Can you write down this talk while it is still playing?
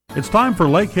It's time for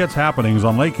Lake Hits Happenings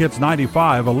on Lake Hits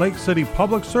 95, a Lake City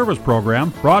public service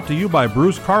program brought to you by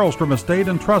Bruce Carlstrom Estate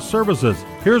and Trust Services.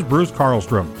 Here's Bruce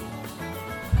Carlstrom.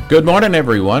 Good morning,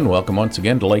 everyone. Welcome once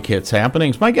again to Lake Hits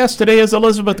Happenings. My guest today is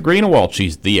Elizabeth Greenawalt.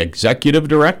 She's the Executive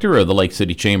Director of the Lake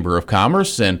City Chamber of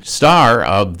Commerce and star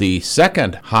of the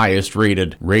second highest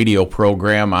rated radio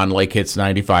program on Lake Hits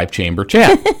 95 Chamber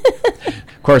Chat.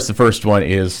 Of course, the first one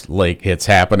is Lake Hits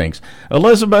Happenings.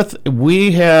 Elizabeth,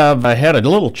 we have had a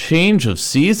little change of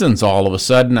seasons all of a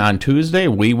sudden on Tuesday.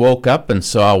 We woke up and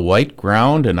saw white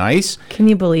ground and ice. Can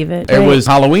you believe it? It was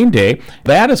Halloween Day.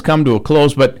 That has come to a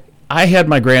close, but I had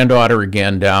my granddaughter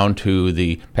again down to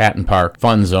the Patton Park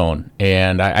Fun Zone,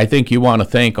 and I think you want to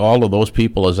thank all of those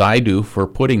people, as I do, for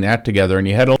putting that together. And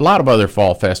you had a lot of other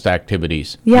Fall Fest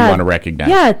activities you want to recognize.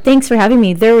 Yeah, thanks for having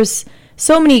me. There was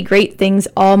so many great things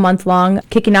all month long,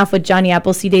 kicking off with Johnny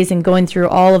Appleseed Days and going through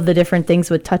all of the different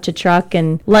things with Touch a Truck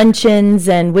and luncheons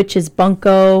and Witches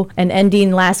Bunko, and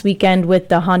ending last weekend with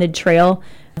the Haunted Trail.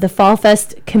 The Fall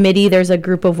Fest committee, there's a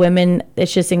group of women.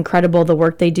 It's just incredible the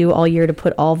work they do all year to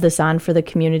put all of this on for the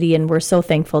community, and we're so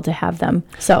thankful to have them.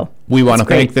 So we want to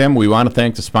thank them. We want to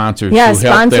thank the sponsors who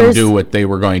helped them do what they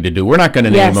were going to do. We're not going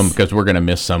to name them because we're going to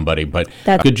miss somebody, but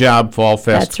good job, Fall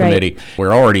Fest committee. Right.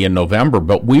 We're already in November,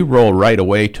 but we roll right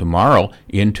away tomorrow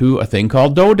into a thing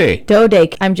called Dough Day. Dough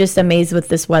Day. I'm just amazed with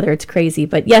this weather. It's crazy.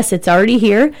 But yes, it's already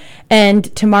here.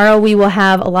 And tomorrow we will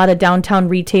have a lot of downtown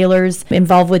retailers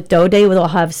involved with Dough Day. We'll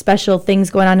have special things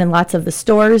going on in lots of the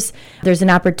stores. There's an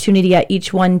opportunity at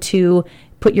each one to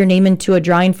put your name into a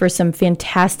drawing for some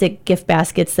fantastic gift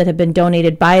baskets that have been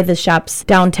donated by the shops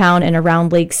downtown and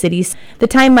around Lake City. The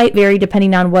time might vary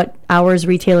depending on what hours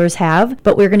retailers have,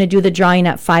 but we're going to do the drawing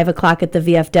at 5 o'clock at the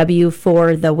VFW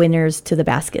for the winners to the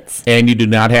baskets. And you do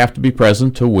not have to be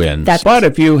present to win. But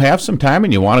if you have some time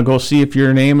and you want to go see if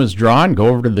your name is drawn, go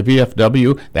over to the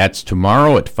VFW. That's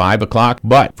tomorrow at 5 o'clock.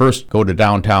 But first, go to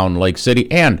downtown Lake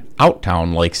City and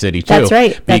outtown Lake City, too. That's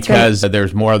right. Because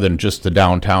there's more than just the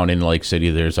downtown in Lake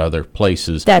City. There's other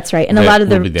places. That's right. And a lot of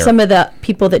some of the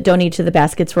people that donate to the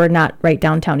baskets were not right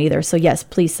downtown either. So yes,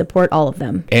 please support all of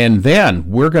them. And then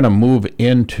we're going to move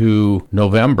into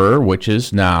November, which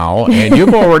is now, and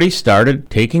you've already started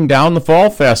taking down the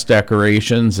Fall Fest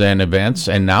decorations and events,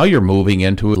 and now you're moving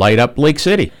into Light Up Lake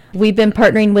City. We've been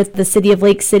partnering with the City of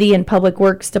Lake City and Public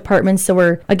Works departments, so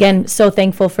we're, again, so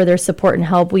thankful for their support and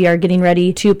help. We are getting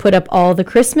ready to put up all the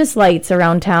Christmas lights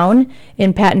around town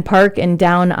in Patton Park and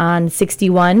down on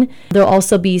 61. There'll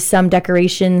also be some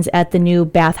decorations at the new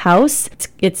bathhouse.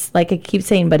 It's like I keep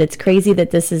saying, but it's crazy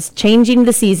that this is changing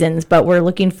the seasons, but we're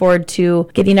looking forward to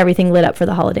getting everything lit up for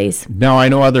the holidays. Now, I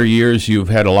know other years you've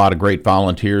had a lot of great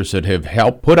volunteers that have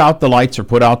helped put out the lights or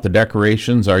put out the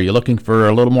decorations. Are you looking for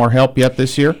a little more help yet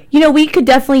this year? You know, we could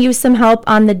definitely use some help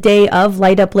on the day of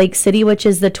Light Up Lake City, which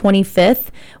is the 25th.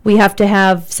 We have to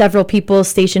have several people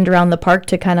stationed around the park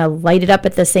to kind of light it up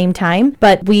at the same time.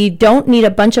 But we don't need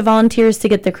a bunch of volunteers to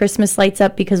get the Christmas lights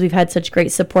up because we've had such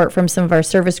great support from some of our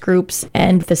service groups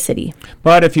and the city.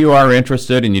 But if you are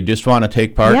interested and you just want to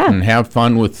take part and have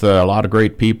fun with a lot of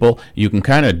great people, you can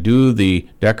kind of do the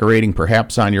decorating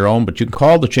perhaps on your own, but you can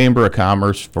call the Chamber of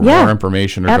Commerce for more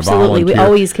information or to volunteer. Absolutely. We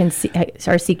always can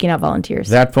are seeking out volunteers.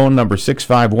 That phone number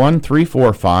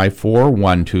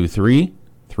 651-345-4123.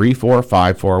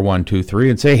 345-4123,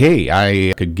 and say, hey,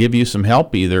 I could give you some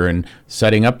help either in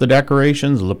setting up the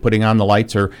decorations, putting on the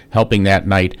lights, or helping that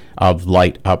night of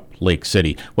Light Up Lake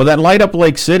City. Well, that Light Up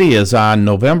Lake City is on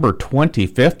November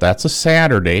 25th. That's a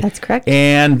Saturday. That's correct.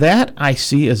 And that, I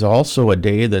see, is also a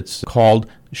day that's called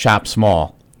Shop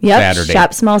Small. Yep, Saturday.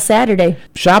 Shop Small Saturday.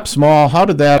 Shop Small, how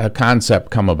did that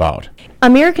concept come about?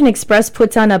 American Express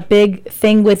puts on a big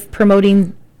thing with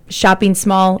promoting shopping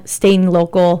small, staying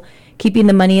local, keeping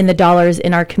the money and the dollars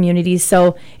in our communities.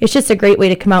 So it's just a great way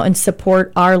to come out and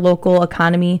support our local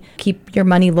economy. Keep your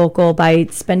money local by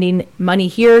spending money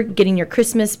here, getting your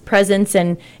Christmas presents,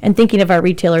 and thinking of our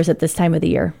retailers at this time of the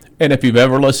year. And if you've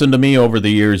ever listened to me over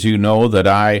the years, you know that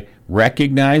I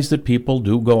recognize that people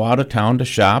do go out of town to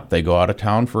shop. They go out of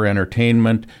town for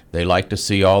entertainment. They like to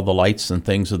see all the lights and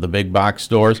things of the big box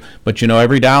stores. But you know,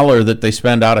 every dollar that they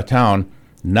spend out of town,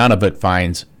 none of it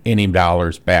finds any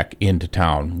dollars back into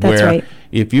town. That's right.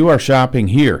 If you are shopping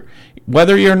here,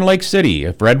 whether you're in Lake City,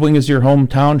 if Red Wing is your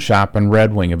hometown, shop in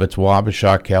Red Wing. If it's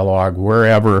Wabasha, Kellogg,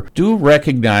 wherever, do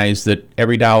recognize that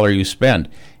every dollar you spend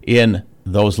in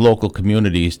those local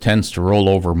communities tends to roll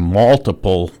over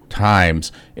multiple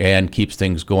times and keeps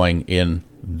things going in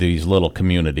these little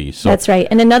communities. So that's right.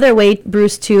 And another way,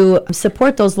 Bruce, to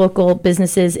support those local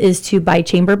businesses is to buy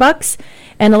chamber bucks.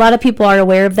 And a lot of people are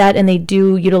aware of that, and they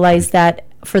do utilize that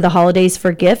for the holidays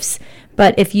for gifts.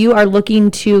 But if you are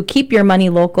looking to keep your money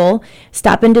local,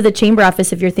 stop into the chamber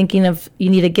office if you're thinking of you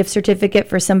need a gift certificate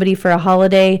for somebody for a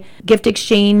holiday gift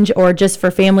exchange or just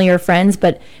for family or friends.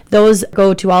 But those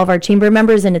go to all of our chamber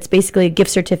members, and it's basically a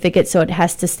gift certificate, so it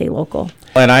has to stay local.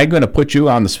 And I'm going to put you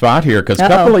on the spot here because a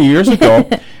couple of years ago,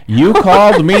 you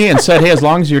called me and said, hey, as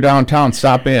long as you're downtown,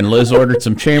 stop in. Liz ordered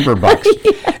some chamber bucks.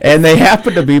 Yes. And they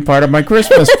happened to be part of my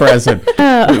Christmas present.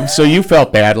 So you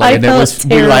felt badly. I felt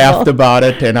terrible. We laughed about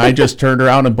it, and I just turned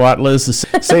around and bought Liz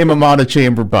the same amount of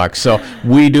chamber bucks. So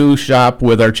we do shop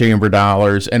with our chamber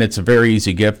dollars, and it's a very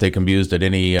easy gift. They can be used at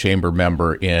any chamber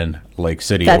member in Lake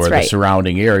City or the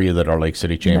surrounding area that are Lake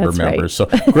City Chamber members. So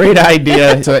great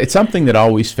idea. It's something that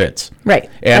always fits. Right.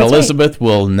 And Elizabeth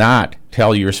will not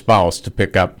tell your spouse to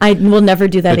pick up I will never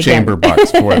do that the again. chamber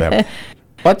bucks for them.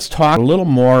 Let's talk a little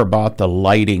more about the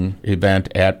lighting event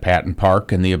at Patton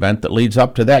Park and the event that leads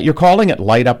up to that. You're calling it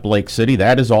Light Up Lake City.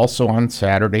 That is also on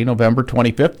Saturday, November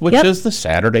 25th, which is the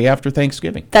Saturday after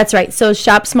Thanksgiving. That's right. So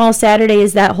Shop Small Saturday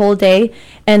is that whole day.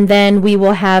 And then we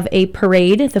will have a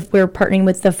parade. We're partnering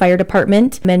with the fire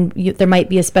department. And there might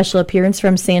be a special appearance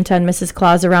from Santa and Mrs.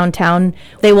 Claus around town.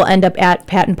 They will end up at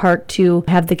Patton Park to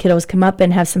have the kiddos come up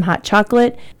and have some hot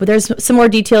chocolate. But there's some more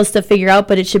details to figure out,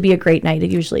 but it should be a great night. It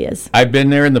usually is. I've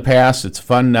been there in the past. It's a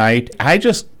fun night. I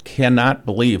just cannot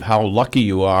believe how lucky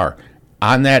you are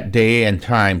on that day and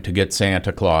time to get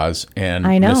Santa Claus and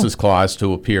Mrs. Claus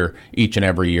to appear each and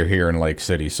every year here in Lake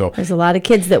City. So there's a lot of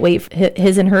kids that wait for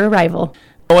his and her arrival.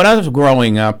 When I was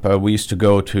growing up, we used to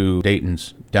go to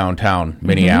Dayton's downtown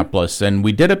Minneapolis, and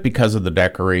we did it because of the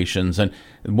decorations. And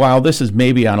while this is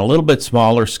maybe on a little bit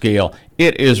smaller scale,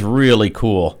 it is really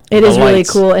cool. It is really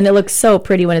cool, and it looks so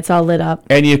pretty when it's all lit up.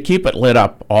 And you keep it lit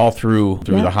up all through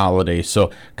the holidays.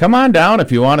 So come on down if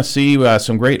you want to see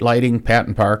some great lighting.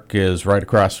 Patton Park is right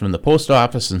across from the post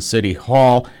office and City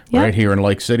Hall, right here in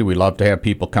Lake City. We love to have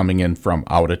people coming in from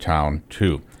out of town,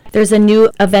 too. There's a new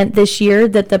event this year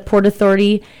that the Port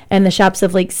Authority and the Shops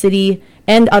of Lake City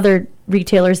and other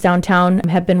retailers downtown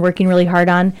have been working really hard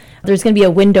on. There's going to be a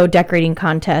window decorating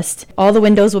contest. All the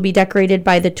windows will be decorated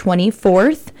by the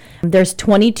 24th. There's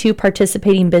 22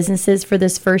 participating businesses for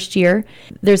this first year.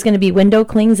 There's going to be window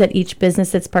clings at each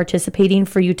business that's participating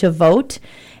for you to vote.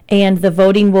 And the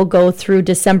voting will go through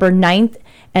December 9th,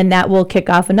 and that will kick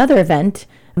off another event,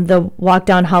 the Walk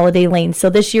Down Holiday Lane. So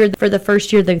this year, for the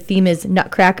first year, the theme is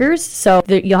Nutcrackers. So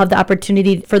you'll have the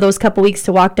opportunity for those couple weeks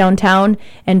to walk downtown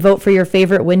and vote for your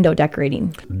favorite window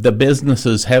decorating. The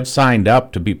businesses have signed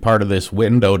up to be part of this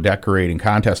window decorating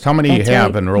contest. How many do you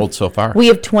have enrolled so far? We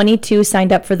have 22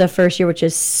 signed up for the first year, which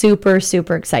is super,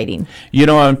 super exciting. You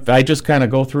know, I just kind of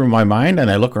go through my mind and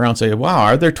I look around and say, wow,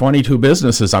 are there 22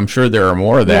 businesses? I'm sure there are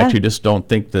more of that. You just don't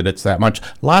think that it's that much.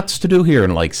 Lots to do here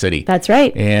in Lake City. That's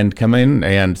right. And come in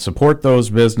and support those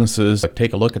businesses,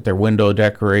 take a look at their window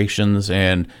decorations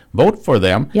and vote for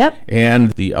them. Yep.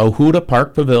 And the Ohuta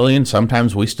Park Pavilion,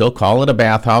 sometimes we still call it a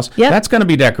bathhouse. Yep. That's going to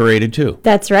be decorated too.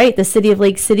 That's right. The City of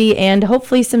Lake City and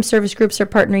hopefully some service groups are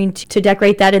partnering to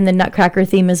decorate that in the Nutcracker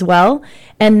theme as well.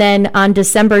 And then on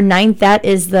December 9th, that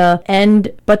is the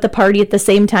end, but the party at the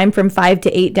same time from 5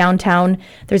 to 8 downtown.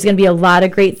 There's going to be a lot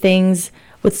of great things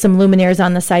with some luminaires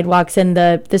on the sidewalks, and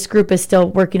this group is still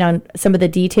working on some of the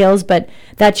details, but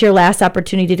that's your last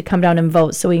opportunity to come down and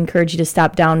vote, so we encourage you to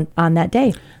stop down on that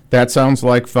day. That sounds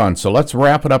like fun. So let's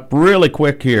wrap it up really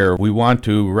quick here. We want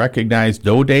to recognize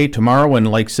Dough Day tomorrow in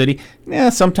Lake City,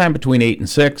 sometime between 8 and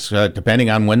 6,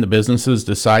 depending on when the businesses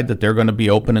decide that they're going to be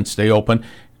open and stay open.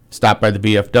 Stop by the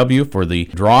BFW for the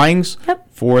drawings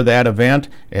for that event,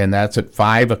 and that's at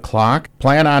 5 o'clock.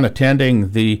 Plan on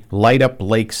attending the Light Up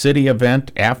Lake City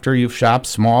event after you've shopped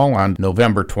small on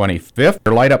November 25th.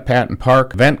 The Light Up Patton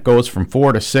Park event goes from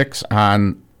 4 to 6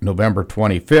 on November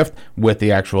 25th, with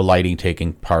the actual lighting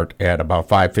taking part at about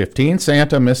 5:15.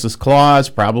 Santa, Mrs. Claus,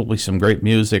 probably some great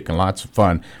music and lots of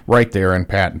fun right there in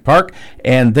Patton Park.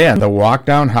 And then the Walk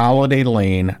Down Holiday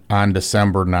Lane on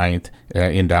December 9th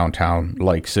in downtown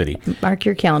Lake City. Mark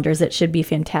your calendars. It should be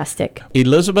fantastic.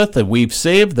 Elizabeth, we've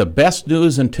saved the best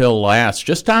news until last.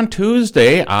 Just on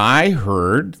Tuesday, I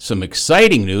heard some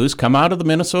exciting news come out of the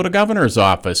Minnesota Governor's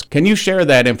office. Can you share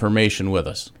that information with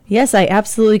us? Yes, I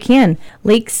absolutely can.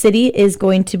 Lake City is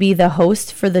going to be the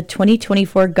host for the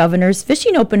 2024 Governor's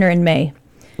Fishing Opener in May.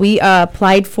 We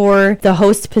applied for the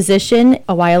host position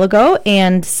a while ago,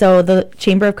 and so the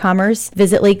Chamber of Commerce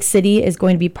Visit Lake City is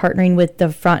going to be partnering with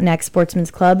the Frontenac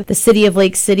Sportsman's Club, the City of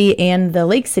Lake City, and the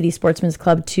Lake City Sportsman's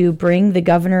Club to bring the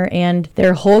governor and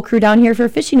their whole crew down here for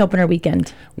Fishing Opener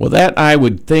weekend. Well, that I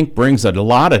would think brings a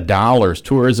lot of dollars,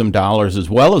 tourism dollars, as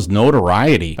well as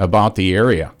notoriety about the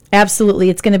area. Absolutely.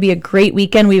 It's going to be a great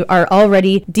weekend. We are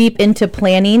already deep into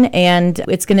planning, and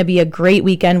it's going to be a great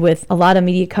weekend with a lot of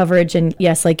media coverage. And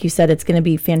yes, like you said, it's going to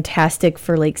be fantastic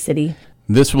for Lake City.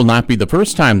 This will not be the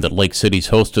first time that Lake City's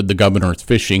hosted the Governor's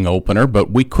Fishing Opener,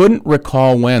 but we couldn't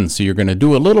recall when, so you're going to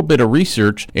do a little bit of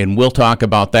research, and we'll talk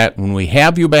about that when we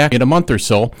have you back in a month or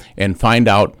so and find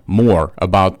out more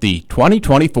about the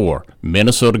 2024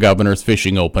 Minnesota Governor's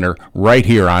Fishing Opener right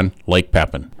here on Lake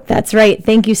Pepin. That's right.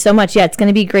 Thank you so much. Yeah, it's going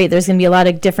to be great. There's going to be a lot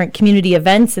of different community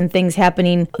events and things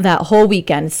happening that whole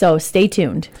weekend, so stay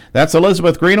tuned. That's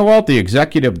Elizabeth Greenawalt, the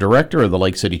Executive Director of the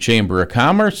Lake City Chamber of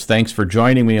Commerce. Thanks for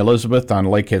joining me, Elizabeth, on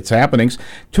Lake Hits Happenings.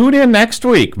 Tune in next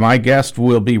week. My guest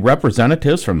will be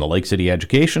representatives from the Lake City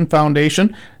Education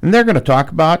Foundation, and they're going to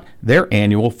talk about their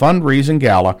annual fundraising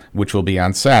gala, which will be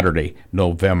on Saturday,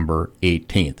 November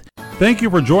 18th. Thank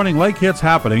you for joining Lake Hits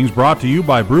Happenings, brought to you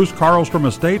by Bruce Carlstrom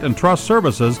Estate and Trust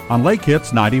Services on Lake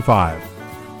Hits 95.